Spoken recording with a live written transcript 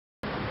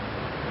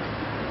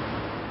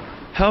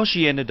How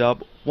she ended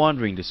up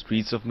wandering the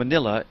streets of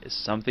Manila is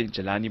something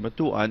Jelani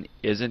Matuan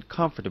isn't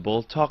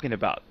comfortable talking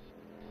about.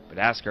 But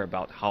ask her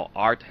about how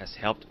art has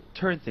helped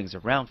turn things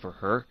around for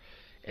her,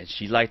 and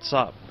she lights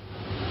up.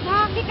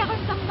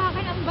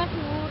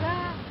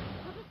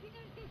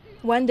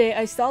 One day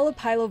I saw a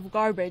pile of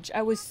garbage.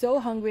 I was so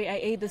hungry I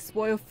ate the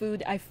spoiled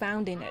food I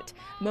found in it.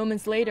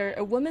 Moments later,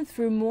 a woman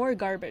threw more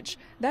garbage.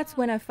 That's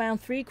when I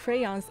found 3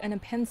 crayons and a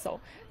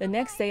pencil. The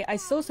next day I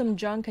sold some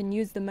junk and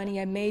used the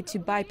money I made to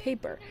buy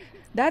paper.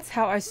 That's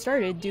how I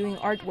started doing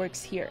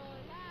artworks here.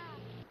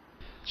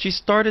 She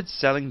started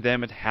selling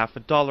them at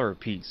 $50 a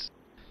piece.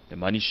 The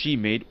money she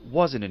made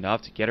wasn't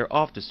enough to get her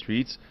off the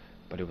streets,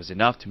 but it was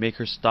enough to make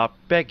her stop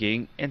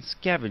begging and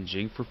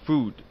scavenging for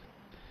food.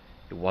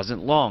 It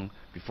wasn't long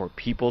before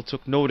people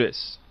took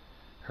notice.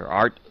 Her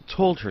art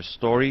told her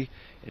story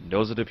and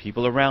those of the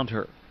people around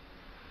her.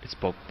 It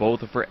spoke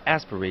both of her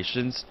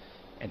aspirations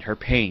and her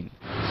pain.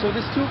 So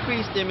this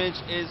two-faced image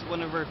is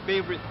one of her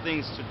favorite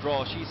things to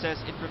draw. She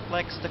says it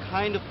reflects the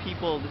kind of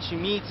people that she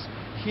meets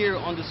here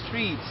on the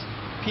streets.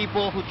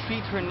 People who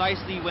treat her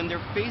nicely when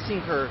they're facing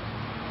her,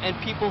 and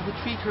people who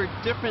treat her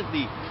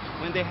differently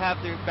when they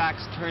have their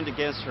backs turned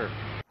against her.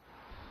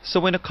 So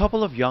when a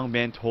couple of young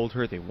men told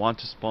her they want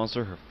to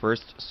sponsor her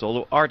first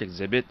solo art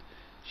exhibit,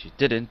 she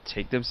didn't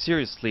take them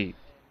seriously.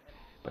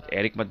 But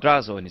Eric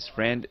Madrazo and his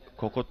friend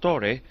Coco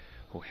Torre,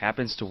 who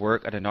happens to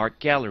work at an art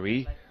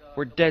gallery,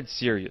 were dead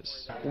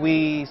serious.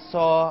 We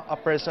saw a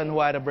person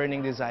who had a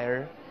burning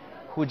desire,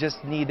 who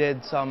just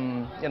needed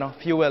some,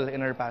 fuel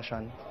in her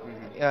passion.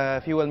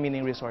 Fuel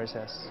meaning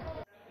resources.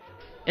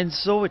 And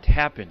so it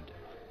happened.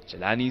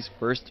 Jelani's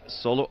first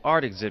solo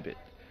art exhibit,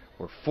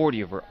 where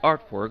 40 of her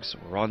artworks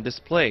were on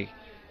display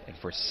and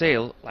for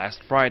sale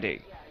last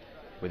Friday.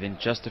 Within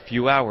just a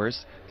few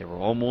hours, they were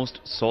almost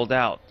sold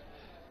out.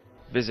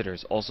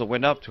 Visitors also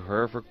went up to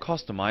her for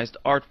customized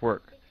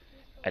artwork.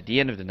 At the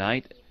end of the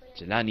night,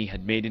 Jelani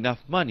had made enough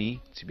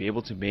money to be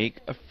able to make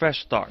a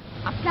fresh start.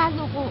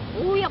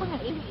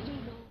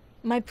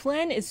 My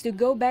plan is to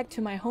go back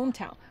to my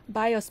hometown,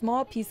 buy a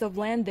small piece of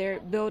land there,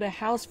 build a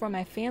house for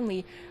my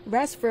family,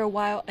 rest for a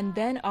while, and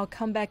then I'll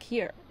come back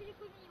here.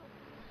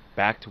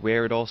 Back to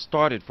where it all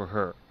started for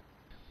her,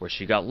 where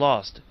she got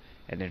lost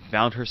and then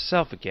found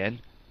herself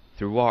again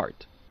through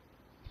art.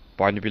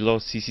 Barnaby Lowe,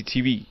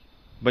 CCTV,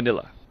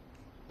 Manila.